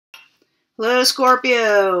Hello,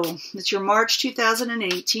 Scorpio. It's your March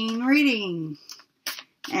 2018 reading.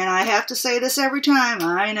 And I have to say this every time.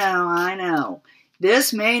 I know.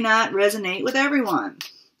 This may not resonate with everyone,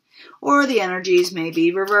 or the energies may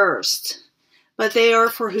be reversed, but they are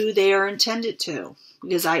for who they are intended to,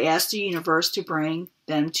 because I asked the universe to bring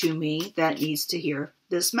them to me that needs to hear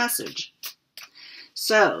this message.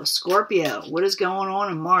 So, Scorpio, what is going on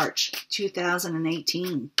in March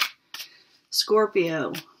 2018?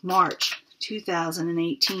 Scorpio, March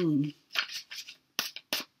 2018.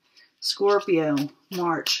 Scorpio,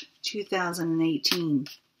 March 2018.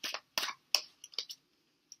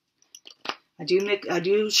 I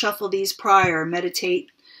do shuffle these prior,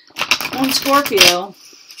 meditate on Scorpio,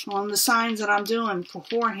 on the signs that I'm doing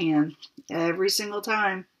beforehand every single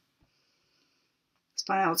time. Let's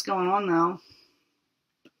find out what's going on now.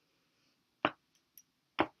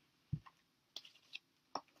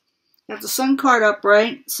 Got the sun card up,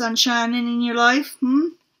 right? Sun shining in your life?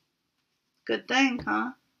 Good thing,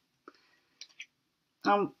 huh?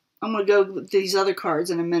 I'm going to go with these other cards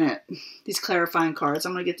in a minute. These clarifying cards.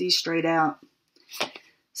 I'm going to get these straight out.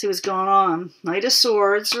 See what's going on. Knight of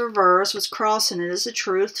Swords, reverse, what's crossing it is a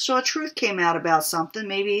truth. So a truth came out about something.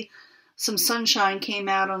 Maybe some sunshine came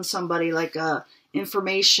out on somebody, like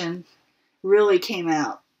information really came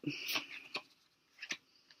out.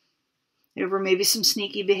 Over maybe some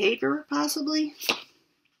sneaky behavior, possibly.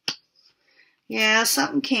 Yeah,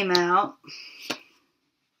 something came out.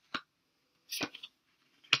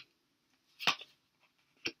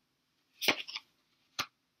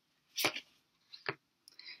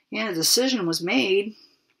 Yeah, a decision was made.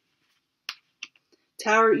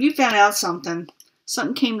 Tower, you found out something.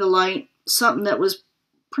 Something came to light. Something that was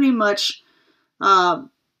pretty much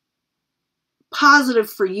positive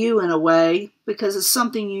for you in a way, because it's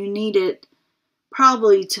something you needed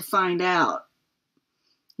probably to find out.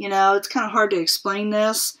 You know, it's kind of hard to explain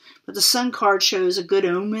this, but the Sun card shows a good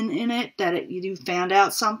omen in it, that you found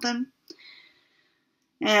out something.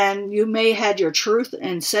 And you may have had your truth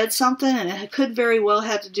and said something, and it could very well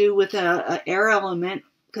have to do with an air element,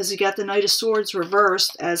 because you got the Knight of Swords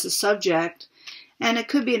reversed as the subject. And it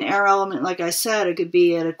could be an air element, like I said. It could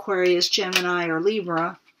be an Aquarius, Gemini, or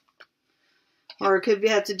Libra. Or it could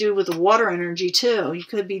have to do with the water energy, too. You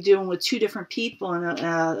could be dealing with two different people, and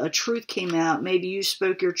a truth came out. Maybe you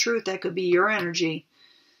spoke your truth. That could be your energy.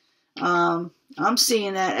 I'm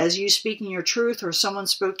seeing that as you speaking your truth, or someone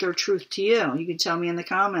spoke their truth to you. You can tell me in the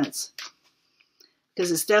comments,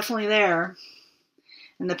 because it's definitely there.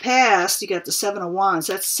 In the past, you got the Seven of Wands.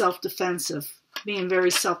 That's self-defensive, being very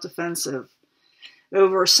self-defensive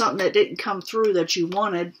over something that didn't come through that you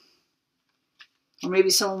wanted. Or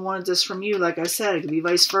maybe someone wanted this from you, like I said. It could be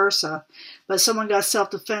vice versa. But someone got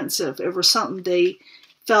self-defensive over something they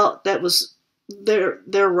felt that was their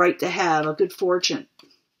right to have, a good fortune.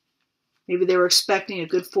 Maybe they were expecting a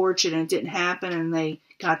good fortune and it didn't happen, and they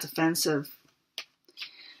got defensive.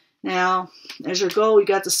 Now, as your goal, you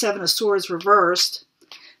got the Seven of Swords reversed.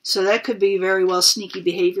 So that could be very well sneaky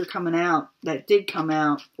behavior coming out, that did come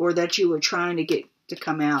out, or that you were trying to get to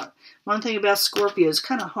come out. One thing about Scorpio, it's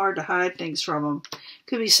kind of hard to hide things from them.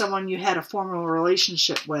 Could be someone you had a formal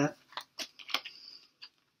relationship with.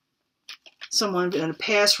 Someone in a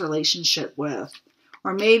past relationship with.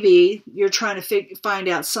 Or maybe you're trying to find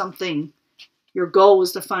out something. Your goal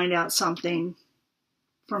is to find out something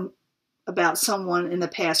about someone in the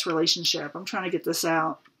past relationship. I'm trying to get this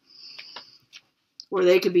out. Or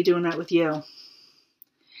they could be doing that with you.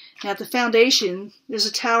 Now at the foundation, there's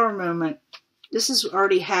a tower moment. This has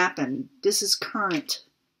already happened. This is current.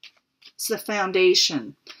 It's the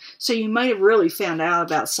foundation. So you might have really found out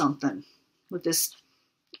about something. With this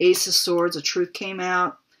Ace of Swords, a truth came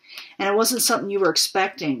out. And it wasn't something you were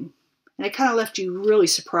expecting. And it kind of left you really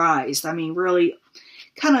surprised. I mean, really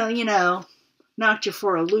kind of, you know, knocked you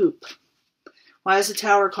for a loop. Why is the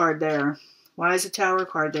Tower card there? Why is the Tower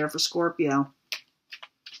card there for Scorpio?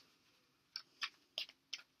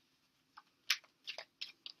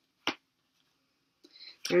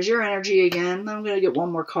 There's your energy again. I'm going to get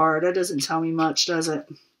one more card. That doesn't tell me much, does it?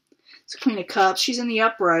 It's Queen of Cups. She's in the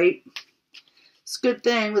upright. It's a good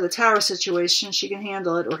thing with a tower situation. She can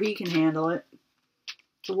handle it, or he can handle it.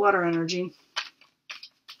 The water energy.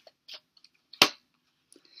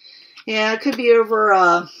 Yeah, it could be over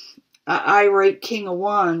a irate King of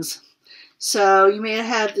Wands. So you may have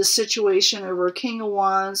had this situation over a King of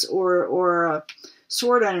Wands or a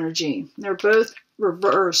Sword energy. They're both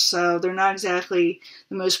reversed, so they're not exactly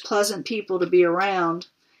the most pleasant people to be around.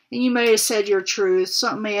 And you may have said your truth.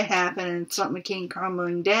 Something may have happened, and something came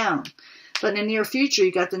crumbling down. But in the near future,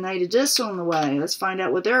 you got the Knight of Discs on the way. Let's find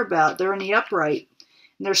out what they're about. They're in the upright.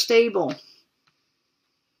 And they're stable.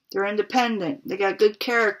 They're independent. They got good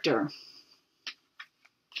character.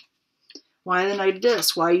 Why the Knight of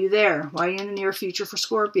Discs? Why are you there? Why are you in the near future for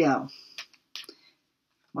Scorpio?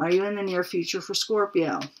 Why are you in the near future for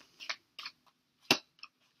Scorpio?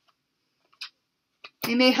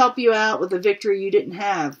 They may help you out with a victory you didn't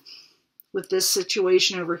have with this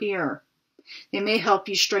situation over here. They may help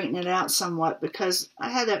you straighten it out somewhat, because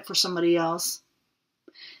I had that for somebody else.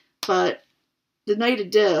 But the Knight of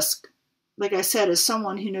Discs, like I said, is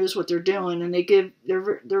someone who knows what they're doing, and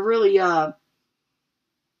they're really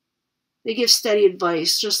they give steady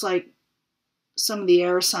advice, just like some of the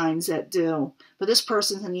air signs that do. But this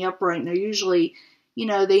person's in the upright, and they're usually,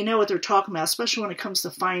 they know what they're talking about, especially when it comes to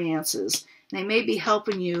finances. And they may be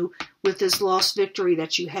helping you with this lost victory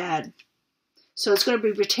that you had. So it's going to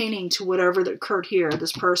be pertaining to whatever that occurred here.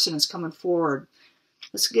 This person is coming forward.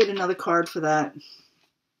 Let's get another card for that.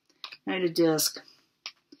 Knight of Discs.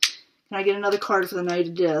 Can I get another card for the Knight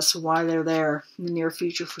of Discs? Why they're there in the near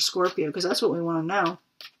future for Scorpio? Because that's what we want to know.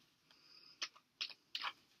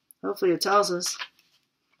 Hopefully it tells us.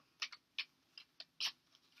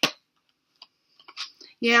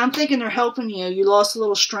 Yeah, I'm thinking they're helping you. You lost a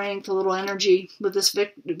little strength, a little energy with this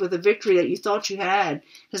with the victory that you thought you had.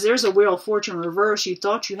 Because there's a Wheel of Fortune reverse. You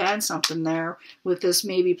thought you had something there with this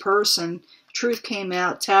maybe person. Truth came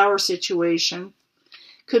out. Tower situation.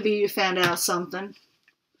 Could be you found out something.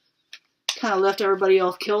 Kind of left everybody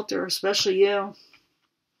off kilter, especially you.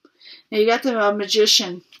 Now you got the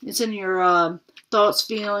Magician. It's in your thoughts,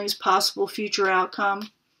 feelings, possible future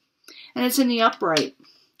outcome. And it's in the upright.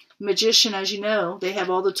 Magician, as you know, they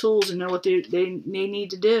have all the tools and know what they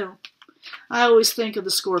need to do. I always think of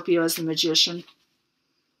the Scorpio as the Magician.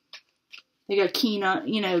 They got keen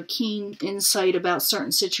insight about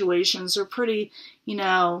certain situations. They're pretty,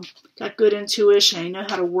 got good intuition. They know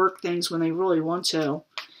how to work things when they really want to.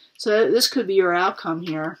 So this could be your outcome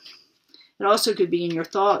here. It also could be in your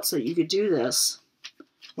thoughts that you could do this.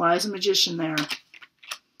 Why is a Magician there?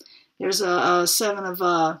 There's a Seven of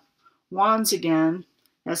Wands again.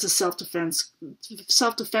 That's a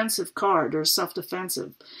self-defensive card, or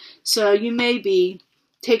self-defensive. So you may be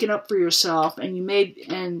taken up for yourself,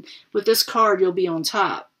 and with this card you'll be on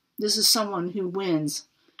top. This is someone who wins.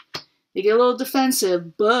 They get a little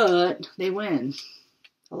defensive, but they win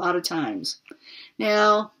a lot of times.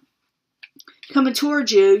 Now, coming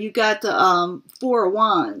towards you, you got the Four of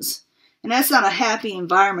Wands, and that's not a happy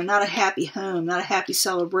environment, not a happy home, not a happy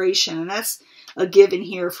celebration, and that's a given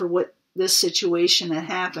here for what this situation that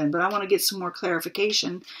happened. But I want to get some more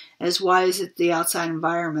clarification as why is it the outside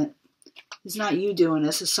environment. It's not you doing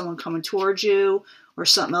this. It's someone coming towards you, or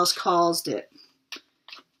something else caused it.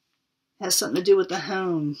 Has something to do with the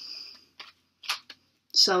home.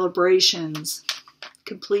 Celebrations.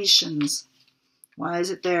 Completions. Why is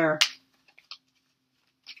it there?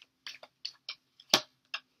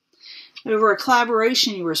 Over a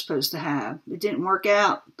collaboration you were supposed to have. It didn't work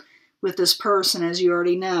out with this person, as you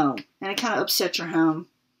already know. And it kind of upset your home.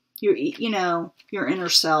 Your inner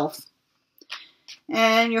self.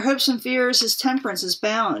 And your hopes and fears is temperance, is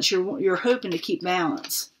balance. You're hoping to keep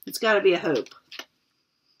balance. It's got to be a hope.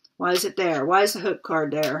 Why is it there? Why is the hope card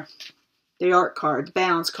there? The art card, the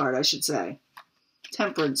balance card, I should say.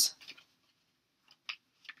 Temperance.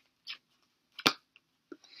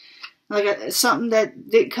 Like something that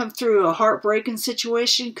didn't come through, a heartbreaking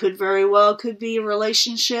situation, could very well could be a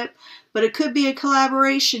relationship, but it could be a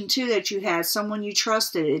collaboration too that you had, someone you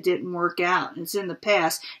trusted, it didn't work out, it's in the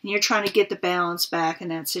past, and you're trying to get the balance back in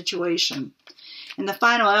that situation. In the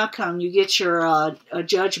final outcome, you get your a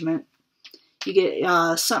judgment, you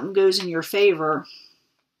get something goes in your favor.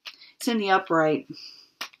 It's in the upright.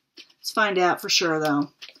 Let's find out for sure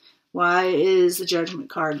though. Why is the Judgment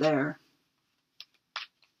card there?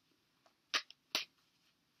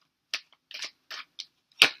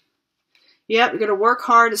 Yep, you're going to work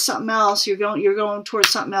hard at something else. You're going towards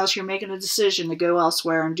something else. You're making a decision to go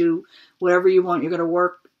elsewhere and do whatever you want. You're going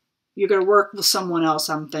to work with someone else,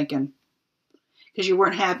 I'm thinking. Because you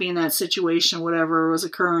weren't happy in that situation, whatever was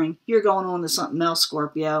occurring. You're going on to something else,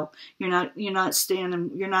 Scorpio. You're not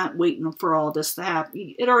waiting for all this to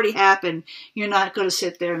happen. It already happened. You're not going to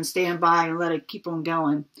sit there and stand by and let it keep on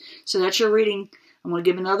going. So that's your reading. I'm going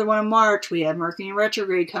to give another one in March. We have Mercury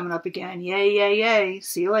retrograde coming up again. Yay, yay, yay.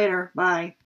 See you later. Bye.